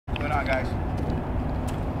on, guys.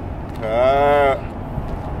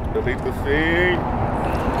 Delete the scene.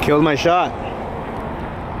 Killed my shot.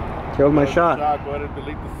 Killed my shot. Go ahead and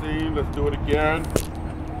delete the scene. Let's do it again.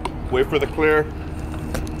 Wait for the clear.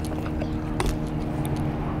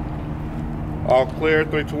 All clear.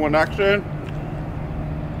 3, 2, 1, action.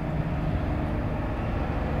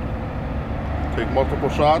 Take multiple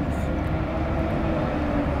shots.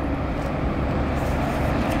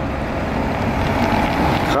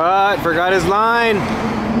 Cut. Forgot his line.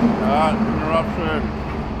 Interruption.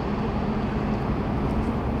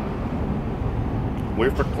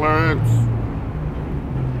 Wait for clearance.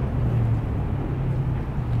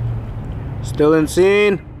 Still in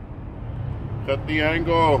scene. Cut the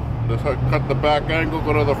angle. Let's cut the back angle.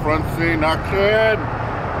 Go to the front scene. Action.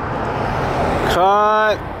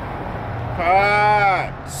 Cut.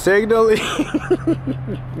 Cut. Signaling.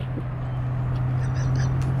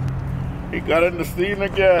 He got in the scene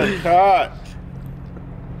again. Cut.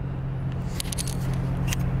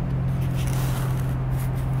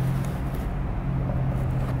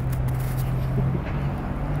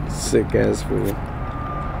 Sick ass fool.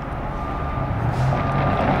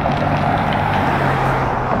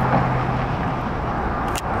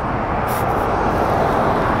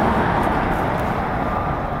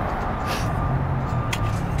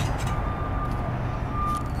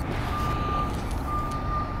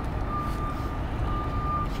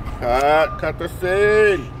 Cut the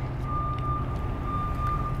scene.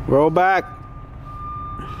 Roll back.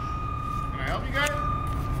 Can I help you guys?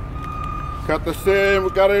 Cut the scene. We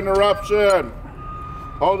got an interruption.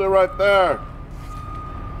 Hold it right there.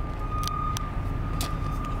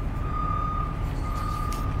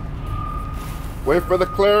 Wait for the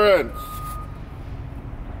clearance.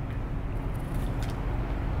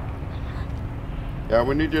 Yeah,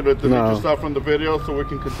 we need you to delete yourself from the video so we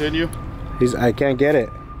can continue. I can't get it.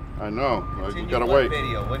 I know. You gotta what wait.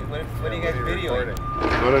 Video? What are you guys videoing? Go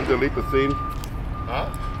ahead and delete the scene.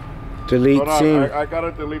 Huh? Delete Hold on, scene. I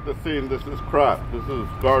gotta delete the scene. This is crap. This is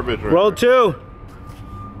garbage right Roll here. 2.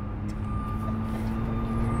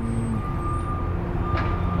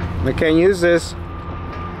 I can't use this.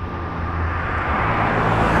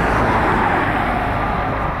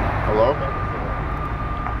 Hello?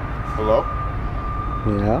 Hello?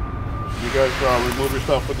 Yeah. You guys remove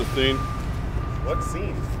yourself from the scene. What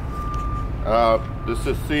scene? This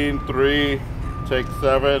is scene 3, take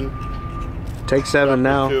 7. Take 7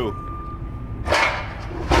 now. 2.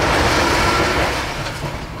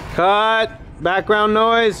 Cut. Background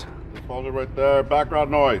noise. Just hold it right there. Background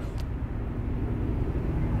noise.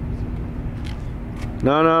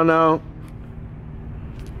 No, no, no.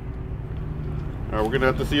 Alright, we're gonna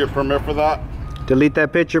have to see your permit for that. Delete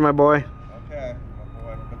that picture, my boy. Okay, my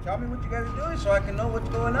boy. But tell me what you guys are doing so I can know what's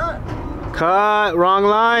going on. Cut. Wrong We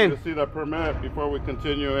line. need to see that permit before we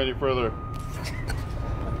continue any further.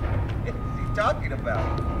 What is he talking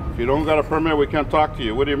about? If you don't got a permit, we can't talk to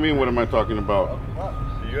you. What do you mean, what am I talking about?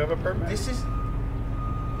 Do you have a permit? This is...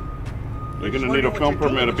 You're gonna need a film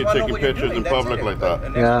permit to be taking pictures in public like that.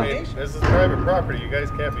 Yeah. This is private property. You guys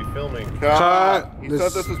can't be filming. Cut. He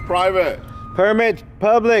said this is private. Permit.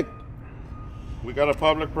 Public. We got a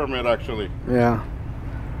public permit actually. Yeah.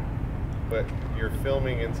 But you're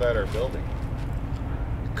filming inside our building.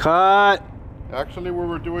 Cut. Actually, we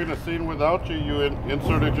were doing a scene without you. You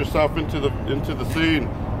inserted yourself into the scene.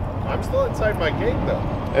 I'm still inside my gate though.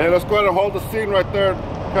 Hey, let's go ahead and hold the scene right there.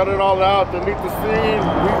 Cut it all out. Delete the scene.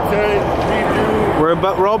 Retake.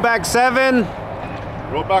 Redo. Roll back 7.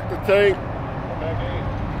 Roll back the tape.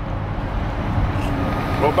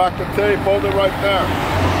 Roll back the tape. Hold it right there.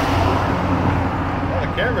 All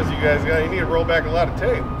the cameras you guys got, you need to roll back a lot of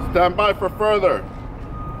tape. Stand by for further.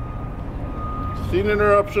 Scene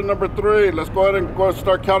interruption number 3. Let's go ahead and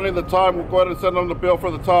start counting the time. We'll go ahead and send them the bill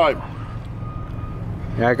for the time.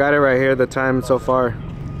 Yeah, I got it right here. The time so far.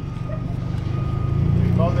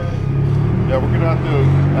 Yeah, we're gonna have to.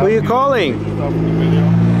 Who are you calling? We're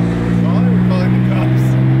calling the cops.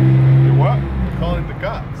 You what? We're calling the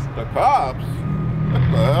cops. The cops? What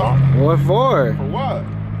the hell? What for? For what? I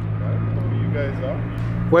don't know who you guys are.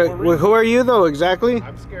 Wait, who are you though exactly?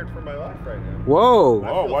 I'm scared for my life right now. Whoa.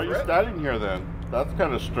 Oh, why are you standing here then? That's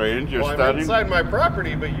kind of strange. You're Well, I'm standing inside my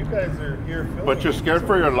property, but you guys are here filming. But you're scared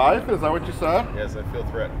for your life? Is that what you said? Yes, I feel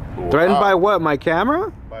threatened. Threatened Wow. by what? My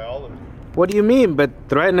camera? By all of you. What do you mean? But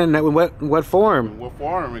threatening in what form? What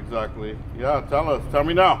form exactly? Yeah, tell us. Tell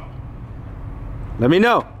me now. Let me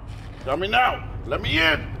know. Tell me now. Let me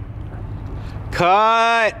in.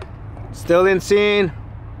 Cut. Still in scene.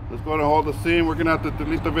 Let's go ahead and hold the scene. We're gonna have to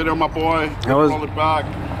delete the video, my boy. I was- Roll it back.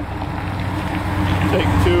 Take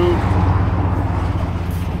 2.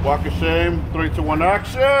 Walk of shame, 3, 2, 1,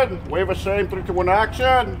 action. Wave of shame, 3, 2, 1,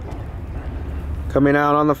 action. Coming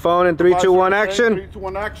out on the phone in 3, 2, 1, action. 3, 2,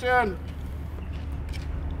 1, action.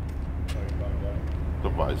 The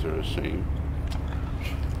visor of shame.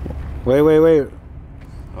 Wait.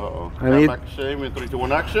 Uh-oh. I need- Back of shame in 3, 2,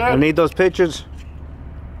 1, action. I need those pictures.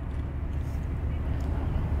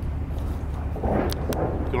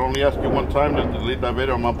 We can only ask you one time to delete that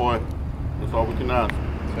video, my boy. That's all we can ask.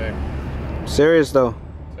 Same. Serious though.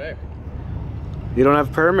 Same. You don't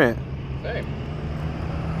have permit. Same.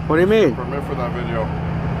 What do you mean? Permit for that video.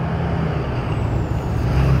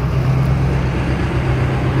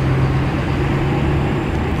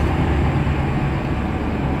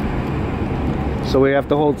 So we have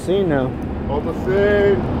to hold scene now. Hold the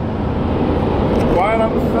scene. Quiet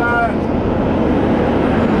on the side. Go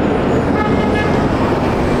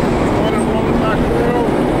ahead and roll it back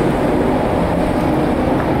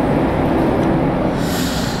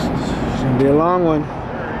through. Should be a long one.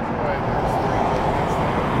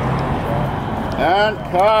 And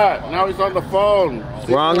cut. Now he's on the phone.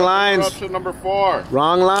 Wrong lines. Interruption number 4.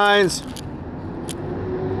 Wrong lines.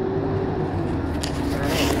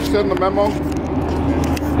 You send the memo?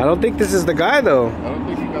 I don't think this is the guy though. I don't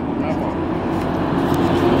think you got the memo.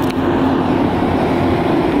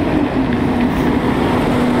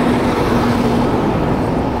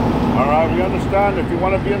 Alright, we understand. If you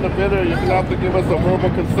want to be in the video, you're going to have to give us a verbal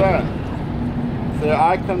consent. Say,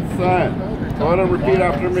 I consent. Go ahead and repeat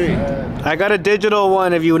after me. I got a digital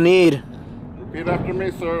one if you need. Repeat after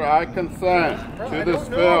me, sir. I consent to this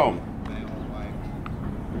film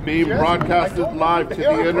being broadcasted live to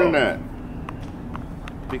the internet.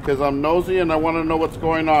 Because I'm nosy and I want to know what's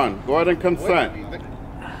going on. Go ahead and consent.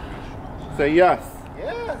 Say yes.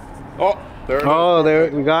 Yes. Oh, there it is. Oh, there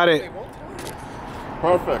we got it.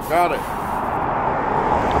 Perfect, got it.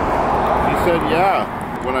 He said yeah.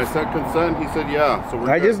 When I said consent, he said yeah. So we're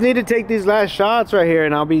I good. just need to take these last shots right here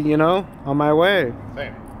and I'll be, you know, on my way.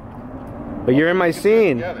 Same. But you're in my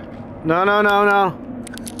scene. Together. No.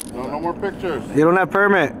 No more pictures. You don't have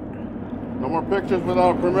permit. No more pictures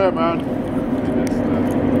without a permit, man.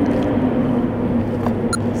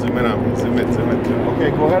 Zoom in on me. Zoom in. Okay,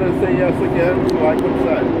 go ahead and say yes again. So I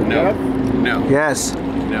consent. No. Yes? No. Yes.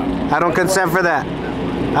 No. I don't consent for that.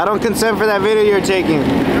 I don't consent for that video you're taking.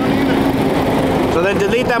 So then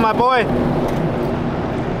delete that, my boy.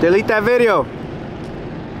 Delete that video.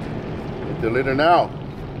 Delete it now.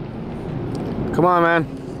 Come on, man.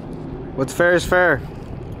 What's fair is fair.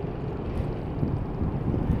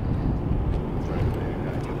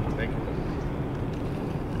 Thank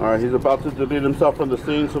you. Alright, he's about to delete himself from the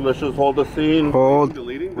scene, so let's just hold the scene. Hold.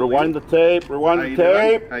 Deleting. Rewind the tape. Rewind the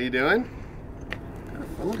tape. How you doing? What kind of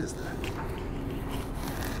phone is that?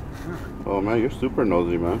 Oh man, you're super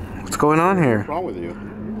nosy, man. What's going on here? What's wrong with you?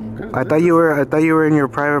 I thought you were in your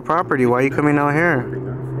private property. Why are you coming out here?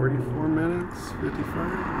 44 minutes, 55. Okay.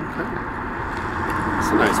 It's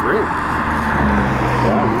a nice ring.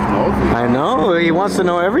 Yeah, he's nosy. I know. He wants to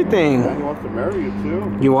know everything. Yeah, he wants to marry you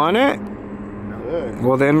too. You want it? Yeah.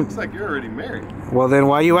 Well then, Looks like you're already married. why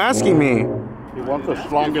are you asking me? He wants a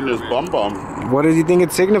schlong in his bum bum. What does he think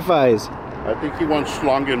it signifies? I think he wants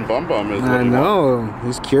schlong in bum bum. Is what I he know.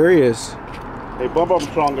 He's curious. wants. Hey, bum bum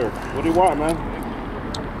schlonger. What do you want, man?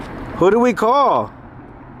 Who do we call?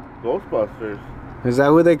 Ghostbusters. Is that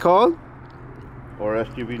who they called? Or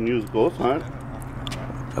SGV News Ghost Hunt.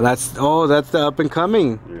 That's the up and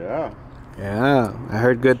coming. Yeah. Yeah, I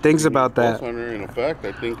heard good things about that. Ghost Hunter in effect.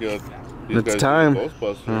 I think these It's guys time. are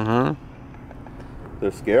Ghostbusters. Uh-huh.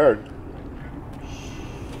 They're scared.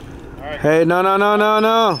 Hey, no.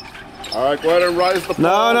 All right, go ahead and rise the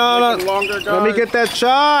No. Make it longer, guys. Let me get that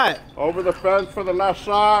shot. Over the fence for the last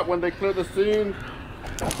shot when they clear the scene.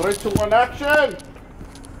 3, 2, 1, action.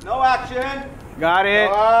 No action. Got it.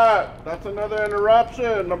 All right, that's another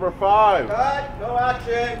interruption. Number 5. Cut. No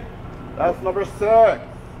action. That's number 6.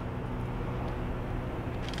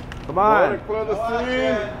 Come Go ahead on. and clear the No scene.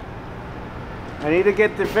 action. I need to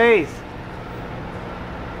get the face.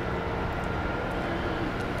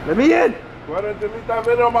 Let me in. Go ahead and delete that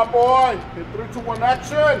video, my boy. In 3, 2, 1,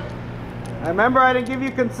 action. I remember I didn't give you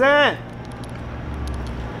consent.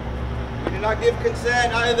 We did not give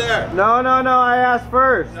consent either. No. I asked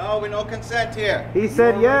first. No, we no consent here. He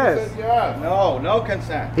said You yes. said yes. No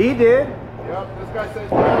consent. He did. Yep, this guy says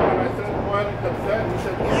yes. When I said go ahead and consent, he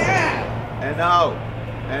said yeah.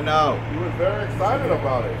 And no. He was very excited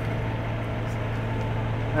about it.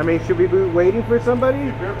 I mean, should we be waiting for somebody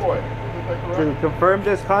Hey, beer boy. Isn't that to correct? confirm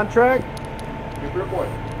this contract? Hey, beer boy.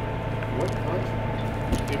 What?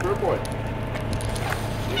 Hey, beer boy.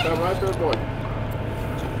 Is that right, beer boy?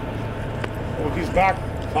 Well, he's back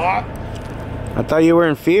Hot. I thought you were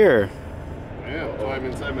in fear. Yeah, so I'm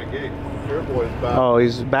inside my gate. Fear boy's back. Oh,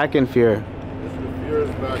 he's back in fear. Mr. Fear is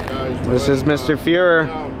back, guys. This is Mr. Fear.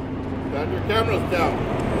 Stand your cameras down.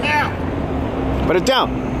 Now! Put it down.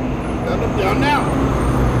 Stand them down now.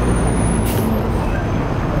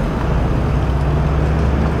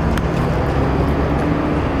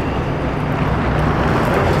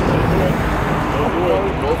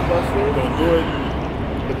 Ghostbusters? Don't do it.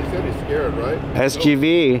 But he said he's scared, right?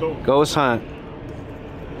 SGV, Ghost Hunt.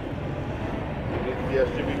 The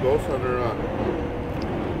SGV Ghost Hunter,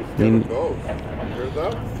 he's scared of ghosts. You heard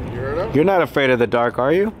that? You heard that? You're not afraid of the dark,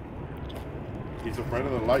 are you? He's afraid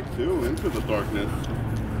of the light too, into the darkness.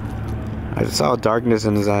 I saw darkness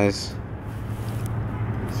in his eyes.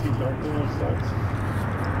 You see darkness in his eyes?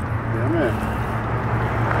 Yeah, man.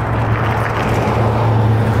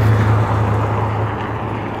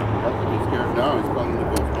 He's scared now. He's calling the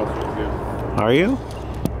Ghostbusters again. Are you?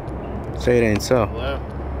 Say it ain't so.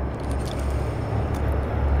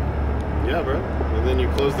 Yeah, bro. And then you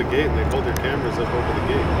close the gate and they hold their cameras up over the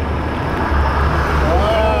gate.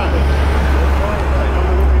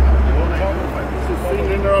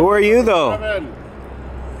 Who are you, though?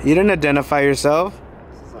 You didn't identify yourself.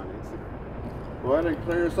 Go ahead and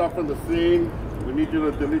clear yourself from the scene. We need you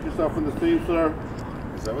to delete yourself from the scene, sir.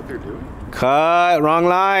 Is that what they're doing? Cut. Wrong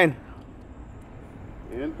line.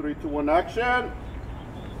 In 3, 2, 1, action.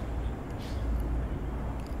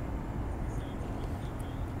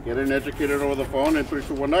 Getting educated over the phone in 3,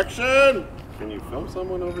 2, 1, action. Can you film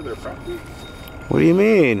someone over their property? What do you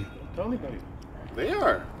mean? Tell anybody. They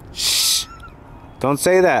are. Shh. Don't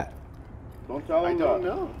say that. Don't tell I them don't that.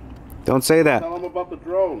 know. Don't say that. Tell them about the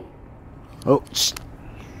drone. Oh, shh.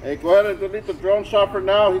 Hey, go ahead and delete the drone shot for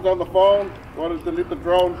now. He's on the phone. Go ahead and delete the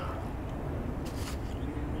drone.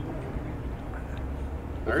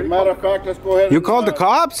 As a matter of fact, let's go ahead You and, called the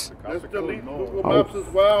cops? let's delete Google Maps as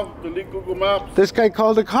well. Delete Google Maps. This guy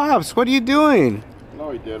called the cops. What are you doing?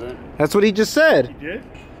 No, he didn't. That's what he just said. You did?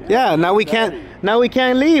 Yeah, now we can't. Now we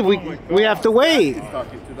can't leave. We have to wait. He's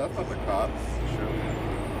talking to. That's not the cops.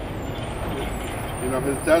 You know,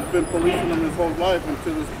 his dad's been policing him his whole life, and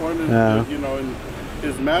to this point, in, you know, in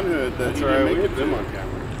his manhood, that he didn't make it them to. on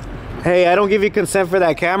camera. Hey, I don't give you consent for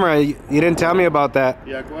that camera. You didn't tell me about that.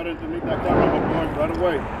 Yeah, go ahead and delete that camera, my boy, right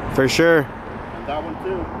away. For sure. And that one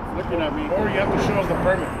too. It's looking at me. Or you have to show us the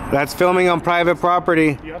permit. That's filming on private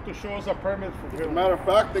property. You have to show us a permit for As a filming. matter of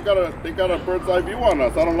fact, they got a bird's eye view on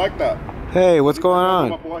us. I don't like that. Hey, what's going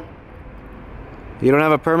My on? boy. You don't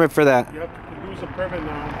have a permit for that. You have to produce a permit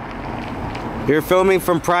now. You're filming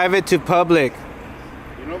from private to public.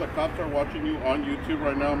 You know the cops are watching you on YouTube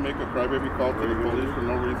right now make a crybaby call to the police for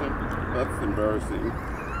no reason? That's embarrassing.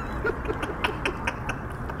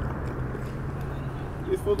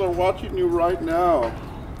 These fools are watching you right now.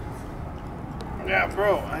 Yeah,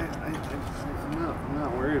 bro. I'm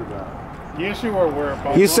not worried about it. Yes, you were aware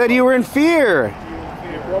about You said you were in fear.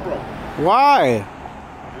 Hey, bro. Why?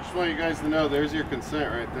 I just want you guys to know there's your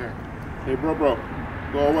consent right there. Hey, bro.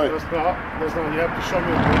 Go away. That's not, you have to show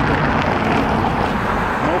me a permit.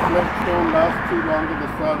 No flex don't last too long in the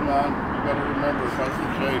sun, man. You gotta remember, find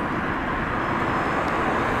some shade.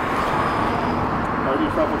 Find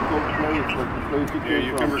yourself a cool place, like the place you Yeah, came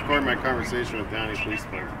you from. can record my conversation with Downey Police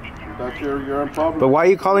Department. That's you're in public. But why are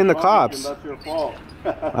you calling the You're in public, cops? and that's your fault.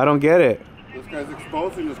 I don't get it. This guy's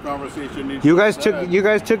exposing this conversation. You guys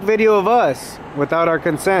took video of us without our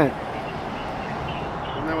consent.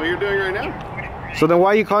 Isn't that what you're doing right now? So then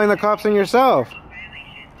why are you calling the cops on yourself?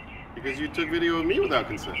 Because you took video of me without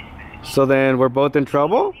consent. So then we're both in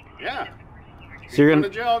trouble? Yeah. So you're Go gonna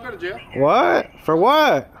to jail, I'll go to jail. what? For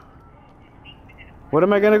what? What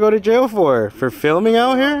am I gonna go to jail for? For filming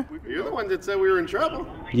out here? You're the one that said we were in trouble.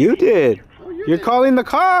 You did. Oh, you You're did. calling the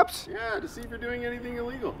cops? Yeah, to see if you're doing anything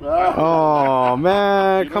illegal. Oh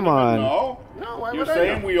man, come on. No. No, why You're would I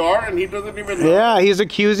saying know? we are, and he doesn't even know. Yeah, he's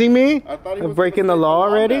accusing me I thought he of was breaking the gonna say law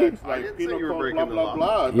some already. Mondays, I like didn't penal say you were code, breaking the blah, law. blah,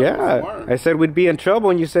 blah. I thought Yeah, you weren't. I said we'd be in trouble,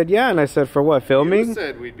 and you said yeah, and I said for what? You Filming?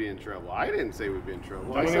 said we'd be in trouble. I didn't say we'd be in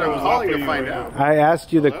trouble. I Don't said even I'm calling offer to you find right out. I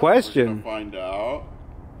asked you the We're question. gonna find out.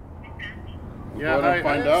 Yeah, Go ahead and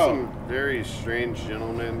find I out. had some very strange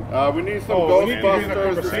gentlemen. We need some Oh, we need to hear the Ghostbusters.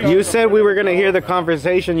 conversation. You said we were gonna hear the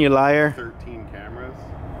conversation, you liar. 13 cameras.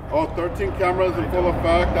 Oh, 13 cameras in full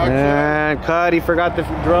effect. Action. And cut, he forgot the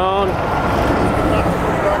drone.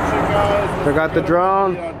 Production, guys. Forgot the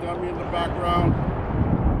drone. Dummy in the background.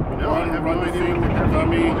 No, I have no idea what they're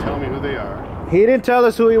Dummy. doing. Tell me who they are. He didn't tell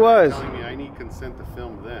us who he was. Telling me I need consent to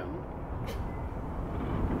film them.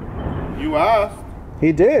 You asked.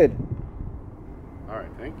 He did. All right,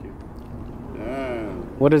 thank you.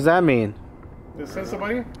 Damn. What does that mean? Did they send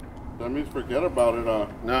somebody? That means forget about it,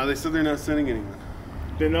 No, they said they're not sending anyone.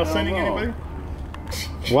 They're not sending anybody?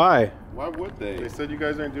 Why? Why would they? They said you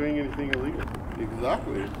guys aren't doing anything illegal.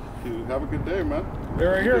 Exactly. You have a good day, man.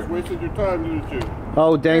 They're right You here. just wasted your time, didn't you?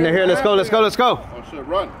 Oh, dang, they're here. Let's go, let's go, let's go. Oh shit,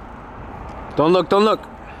 run. Don't look, don't look.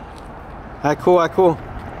 Alright, cool, alright, cool.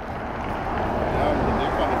 Yeah, but they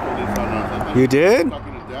found the police on us. I think You did?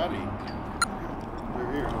 talking to daddy.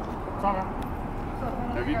 They're here.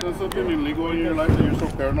 Have you done something illegal in your life that you're so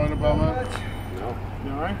paranoid about, man? No.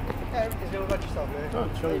 You alright? Yeah, everything's good about yourself, man. Oh,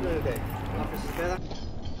 How you doing today? Officer's better?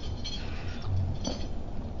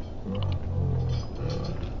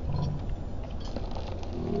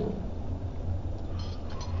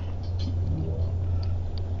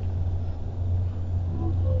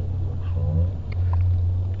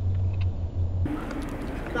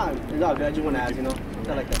 No, it's all good. I just want to ask, you know,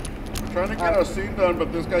 something like that. We're trying to get our scene done,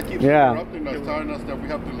 but this guy keeps Yeah. interrupting us, telling us that we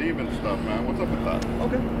have to leave and stuff, man. What's up with that?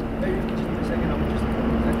 Okay. Hey, just a second. I'm just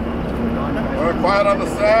All right, quiet on the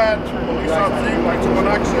set. Police on scene, lights on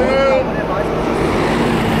action.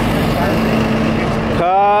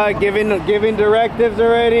 Cut, giving directives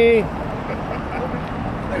already. Like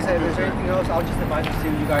I said, if there's anything else, I'll just advise you to see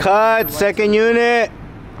what you guys Cut, second unit.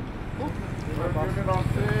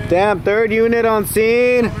 Damn, third unit on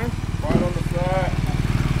scene. Quiet on the set.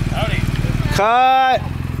 Cut.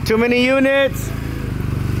 Too many units.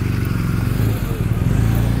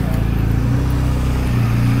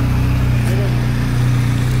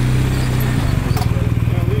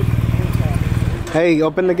 Hey,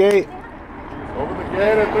 open the gate. Over the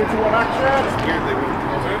gate at 3, 2, 1, action. Weird they wouldn't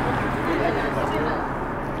close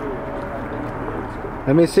it.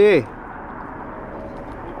 Let me see.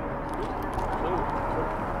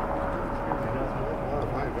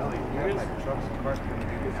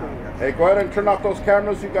 Hey, go ahead and turn off those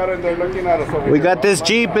cameras you got in there looking at us over here. We got this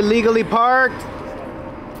Jeep illegally parked.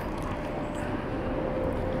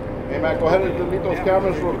 Hey, man, go ahead and delete those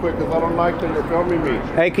cameras real quick because I don't like that you're filming me.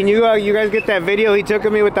 Hey, can you guys get that video he took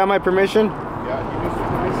of me without my permission? Yeah, you need to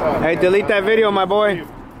delete that. Hey, delete that video, my boy.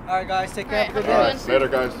 Alright, guys, take care. Have a good day. All right, later,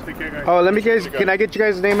 guys. Take care, guys. Oh, let me guys. Can I get you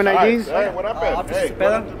guys' name and IDs? Hey, what happened? Officer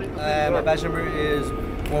Cepeda. My badge number is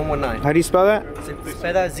 119. How do you spell that?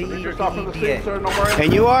 Cepeda, Z-E-P-E-D-A. Sir, no more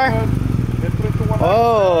And you are?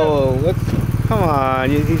 Oh, what's? Come on.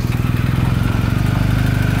 He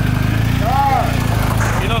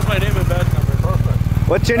knows my name and badge number. Perfect.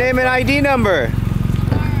 What's your name and ID number?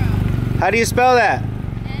 How do you spell that?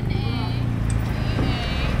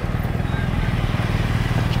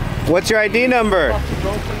 What's your ID number?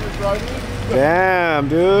 Damn,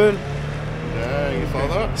 dude. Yeah, you saw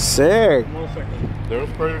that? Sick. 1 second. There's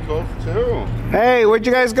Pedro Ghost too. Hey, where'd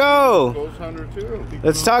you guys go? Ghost Hunter too.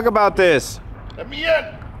 Let's talk about this. Let me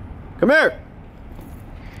in. Come here.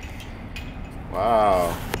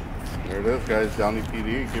 Wow. There it is, guys. Downey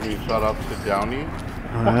PD. Give me a shout out to Downey.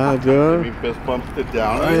 Yeah, Give dude. me fist bumps to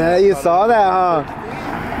Downey. Oh, yeah, you saw that, huh?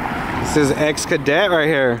 This is ex-cadet right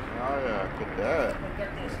here. Oh yeah, cadet.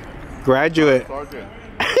 Graduate. Sergeant.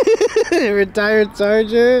 Retired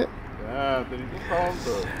sergeant. Yeah, did he just call him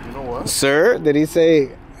the, you know what? Sir? Did he say,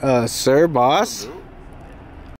 sir, boss? Dude.